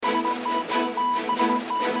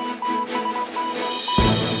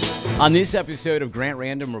On this episode of Grant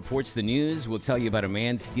Random Reports the News, we'll tell you about a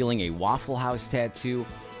man stealing a Waffle House tattoo.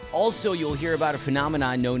 Also, you'll hear about a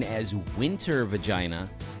phenomenon known as winter vagina.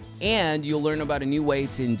 And you'll learn about a new way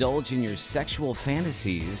to indulge in your sexual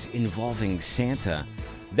fantasies involving Santa.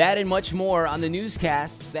 That and much more on the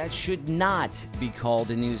newscast that should not be called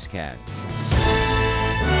a newscast.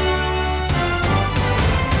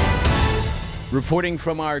 Reporting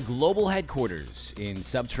from our global headquarters in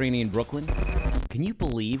subterranean Brooklyn. Can you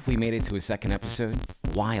believe we made it to a second episode?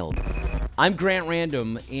 Wild. I'm Grant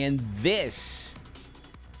Random, and this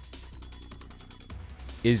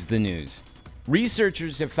is the news.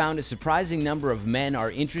 Researchers have found a surprising number of men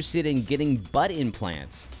are interested in getting butt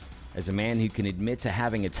implants. As a man who can admit to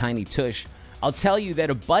having a tiny tush, I'll tell you that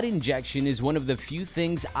a butt injection is one of the few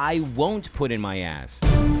things I won't put in my ass.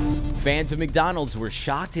 Fans of McDonald's were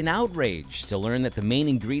shocked and outraged to learn that the main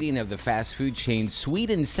ingredient of the fast food chain's sweet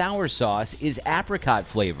and sour sauce is apricot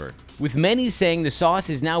flavor, with many saying the sauce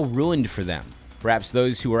is now ruined for them. Perhaps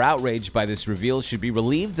those who are outraged by this reveal should be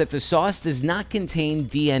relieved that the sauce does not contain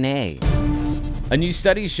DNA. A new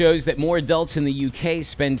study shows that more adults in the UK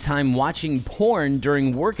spend time watching porn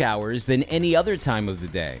during work hours than any other time of the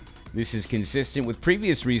day. This is consistent with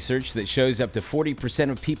previous research that shows up to 40%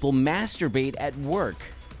 of people masturbate at work.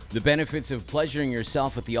 The benefits of pleasuring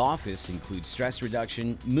yourself at the office include stress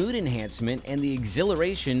reduction, mood enhancement, and the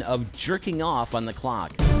exhilaration of jerking off on the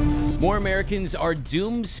clock. More Americans are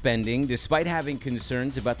doom spending despite having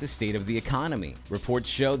concerns about the state of the economy. Reports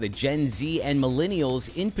show that Gen Z and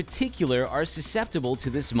millennials in particular are susceptible to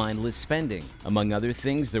this mindless spending. Among other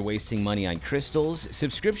things, they're wasting money on crystals,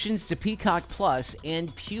 subscriptions to Peacock Plus, and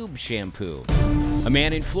pube shampoo. A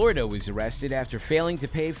man in Florida was arrested after failing to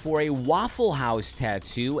pay for a Waffle House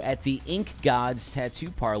tattoo at the Ink Gods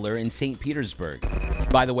tattoo parlor in St. Petersburg.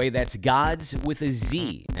 By the way, that's Gods with a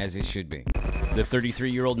Z, as it should be. The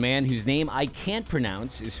 33-year-old man, whose name I can't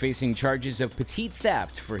pronounce, is facing charges of petite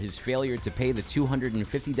theft for his failure to pay the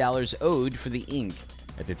 $250 owed for the ink.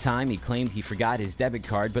 At the time, he claimed he forgot his debit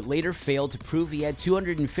card, but later failed to prove he had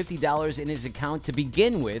 $250 in his account to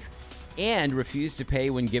begin with, and refused to pay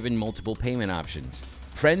when given multiple payment options.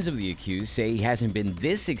 Friends of the accused say he hasn't been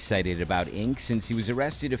this excited about ink since he was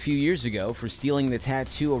arrested a few years ago for stealing the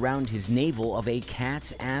tattoo around his navel of a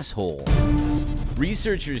cat's asshole.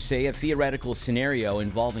 Researchers say a theoretical scenario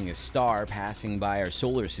involving a star passing by our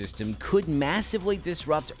solar system could massively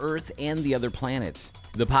disrupt Earth and the other planets.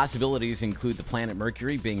 The possibilities include the planet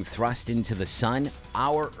Mercury being thrust into the sun,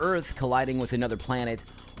 our Earth colliding with another planet,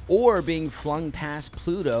 or being flung past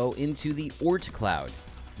Pluto into the Oort cloud.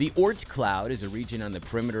 The Oort cloud is a region on the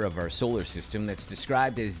perimeter of our solar system that's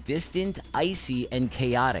described as distant, icy, and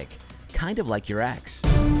chaotic, kind of like your ex.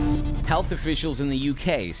 Health officials in the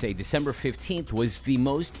UK say December 15th was the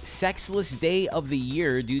most sexless day of the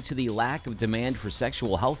year due to the lack of demand for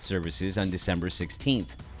sexual health services on December 16th.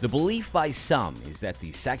 The belief by some is that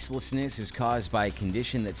the sexlessness is caused by a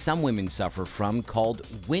condition that some women suffer from called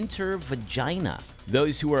winter vagina.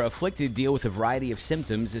 Those who are afflicted deal with a variety of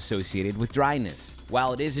symptoms associated with dryness.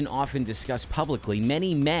 While it isn't often discussed publicly,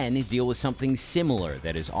 many men deal with something similar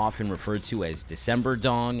that is often referred to as December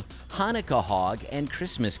dong, Hanukkah hog, and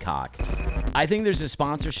Christmas cock. I think there's a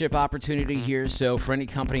sponsorship opportunity here, so for any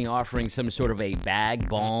company offering some sort of a bag,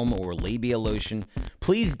 balm, or labia lotion,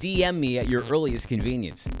 please DM me at your earliest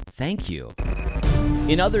convenience. Thank you.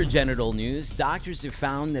 In other genital news, doctors have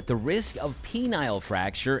found that the risk of penile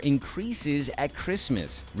fracture increases at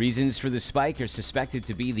Christmas. Reasons for the spike are suspected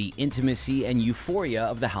to be the intimacy and euphoria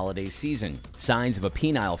of the holiday season. Signs of a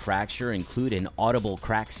penile fracture include an audible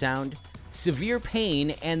crack sound, severe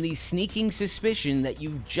pain, and the sneaking suspicion that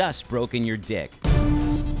you've just broken your dick.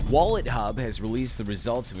 Wallet Hub has released the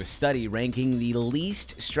results of a study ranking the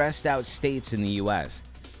least stressed out states in the U.S.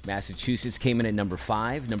 Massachusetts came in at number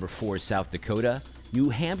 5, number 4 is South Dakota, New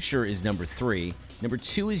Hampshire is number 3, number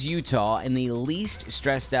 2 is Utah, and the least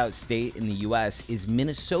stressed out state in the U.S. is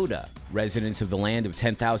Minnesota. Residents of the land of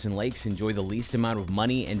 10,000 lakes enjoy the least amount of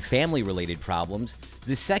money and family-related problems,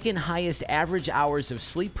 the second highest average hours of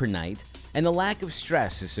sleep per night, and the lack of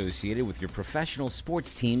stress associated with your professional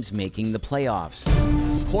sports teams making the playoffs.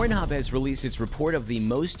 Pornhub has released its report of the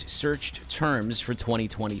most searched terms for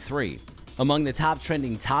 2023. Among the top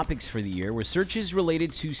trending topics for the year were searches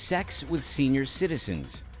related to sex with senior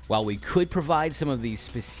citizens. While we could provide some of the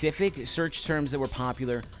specific search terms that were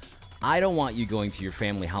popular, I don't want you going to your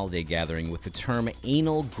family holiday gathering with the term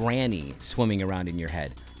anal granny swimming around in your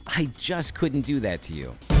head. I just couldn't do that to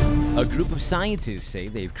you. A group of scientists say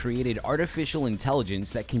they've created artificial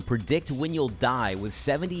intelligence that can predict when you'll die with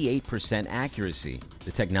 78% accuracy.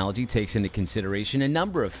 The technology takes into consideration a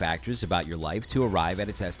number of factors about your life to arrive at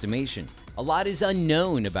its estimation. A lot is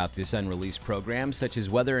unknown about this unreleased program, such as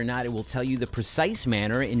whether or not it will tell you the precise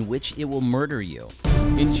manner in which it will murder you.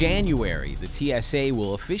 In January, the TSA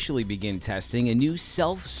will officially begin testing a new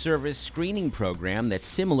self-service screening program that's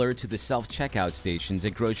similar to the self-checkout stations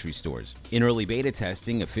at grocery stores. In early beta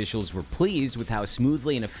testing, officials were pleased with how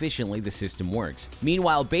smoothly and efficiently the system works.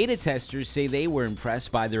 Meanwhile, beta testers say they were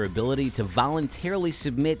impressed by their ability to voluntarily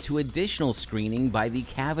submit to additional screening by the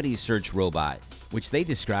cavity search robot, which they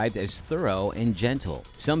described as thorough and gentle.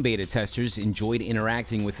 Some beta testers enjoyed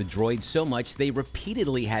interacting with the droid so much they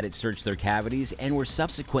repeatedly had it search their cavities and were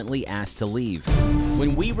subsequently asked to leave.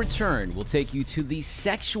 When we return, we'll take you to the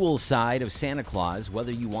sexual side of Santa Claus,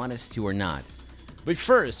 whether you want us to or not. But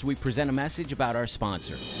first, we present a message about our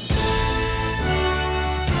sponsor.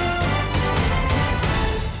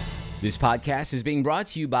 This podcast is being brought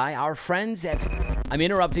to you by our friends at... I'm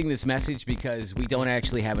interrupting this message because we don't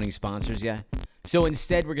actually have any sponsors yet. So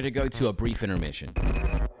instead, we're going to go to a brief intermission.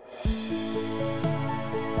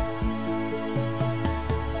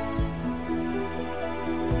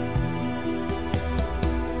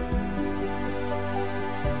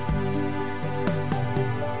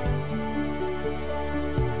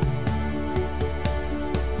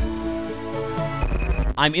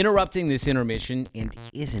 I'm interrupting this intermission, and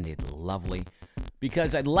isn't it lovely?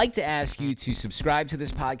 Because I'd like to ask you to subscribe to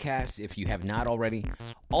this podcast if you have not already.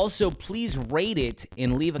 Also, please rate it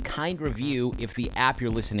and leave a kind review if the app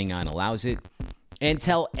you're listening on allows it. And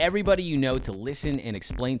tell everybody you know to listen and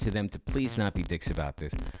explain to them to please not be dicks about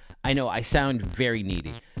this. I know I sound very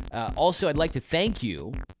needy. Also, I'd like to thank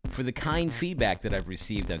you for the kind feedback that I've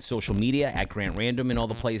received on social media at Grant Random and all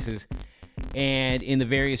the places, and in the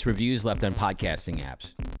various reviews left on podcasting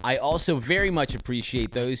apps. I also very much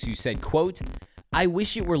appreciate those who said, quote, "I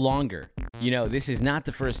wish it were longer." You know, this is not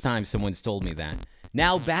the first time someone's told me that.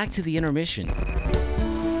 Now back to the intermission.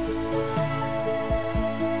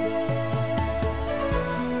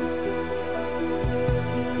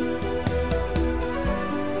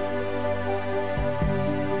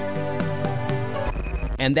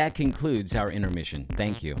 And that concludes our intermission.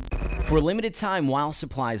 Thank you. For a limited time while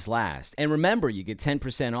supplies last. And remember, you get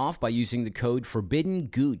 10% off by using the code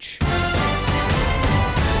FORBIDDENGOOCH.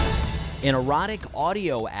 An erotic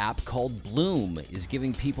audio app called Bloom is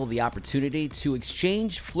giving people the opportunity to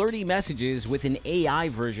exchange flirty messages with an AI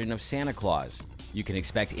version of Santa Claus. You can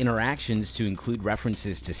expect interactions to include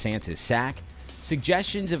references to Santa's sack,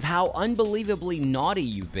 suggestions of how unbelievably naughty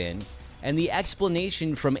you've been, and the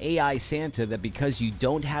explanation from AI Santa that because you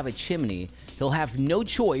don't have a chimney, he'll have no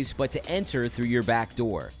choice but to enter through your back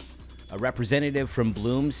door. A representative from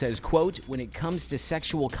Bloom says, quote, "When it comes to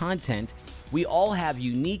sexual content, we all have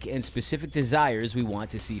unique and specific desires we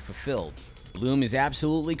want to see fulfilled. Bloom is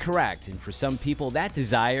absolutely correct, and for some people, that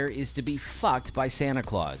desire is to be fucked by Santa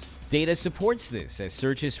Claus. Data supports this, as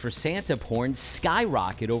searches for Santa porn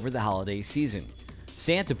skyrocket over the holiday season.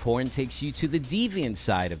 Santa porn takes you to the deviant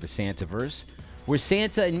side of the Santaverse, where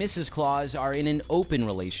Santa and Mrs. Claus are in an open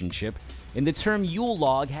relationship, and the term Yule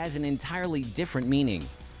log has an entirely different meaning.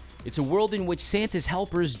 It's a world in which Santa's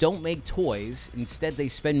helpers don't make toys. Instead, they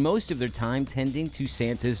spend most of their time tending to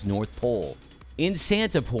Santa's North Pole. In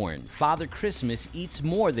Santa porn, Father Christmas eats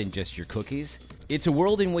more than just your cookies. It's a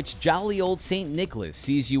world in which jolly old St. Nicholas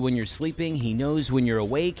sees you when you're sleeping, he knows when you're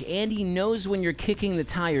awake, and he knows when you're kicking the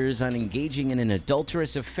tires on engaging in an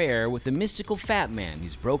adulterous affair with a mystical fat man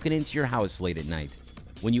who's broken into your house late at night.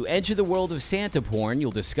 When you enter the world of Santa porn,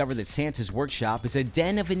 you'll discover that Santa's workshop is a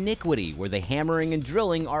den of iniquity where the hammering and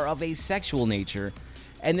drilling are of a sexual nature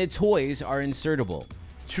and the toys are insertable.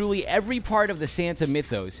 Truly, every part of the Santa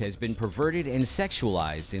mythos has been perverted and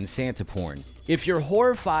sexualized in Santa porn. If you're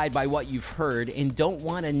horrified by what you've heard and don't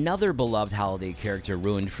want another beloved holiday character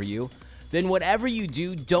ruined for you, then whatever you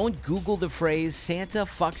do, don't Google the phrase "Santa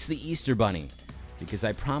fucks the Easter Bunny," because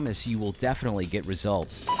I promise you will definitely get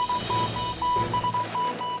results.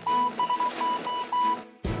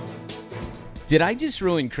 Did I just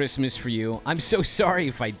ruin Christmas for you? I'm so sorry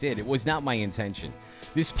if I did. It was not my intention.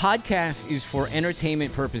 This podcast is for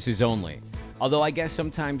entertainment purposes only, although I guess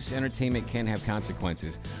sometimes entertainment can have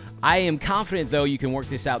consequences. I am confident, though, you can work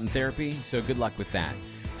this out in therapy, so good luck with that.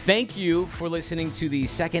 Thank you for listening to the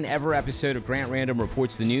second ever episode of Grant Random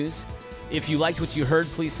Reports the News. If you liked what you heard,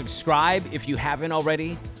 please subscribe if you haven't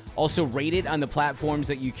already. Also, rate it on the platforms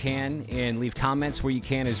that you can and leave comments where you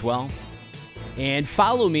can as well. And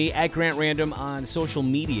follow me at Grant Random on social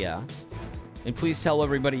media. And please tell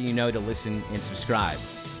everybody you know to listen and subscribe.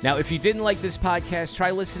 Now, if you didn't like this podcast, try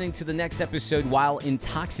listening to the next episode while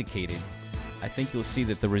intoxicated. I think you'll see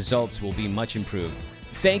that the results will be much improved.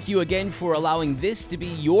 Thank you again for allowing this to be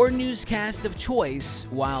your newscast of choice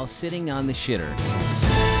while sitting on the shitter.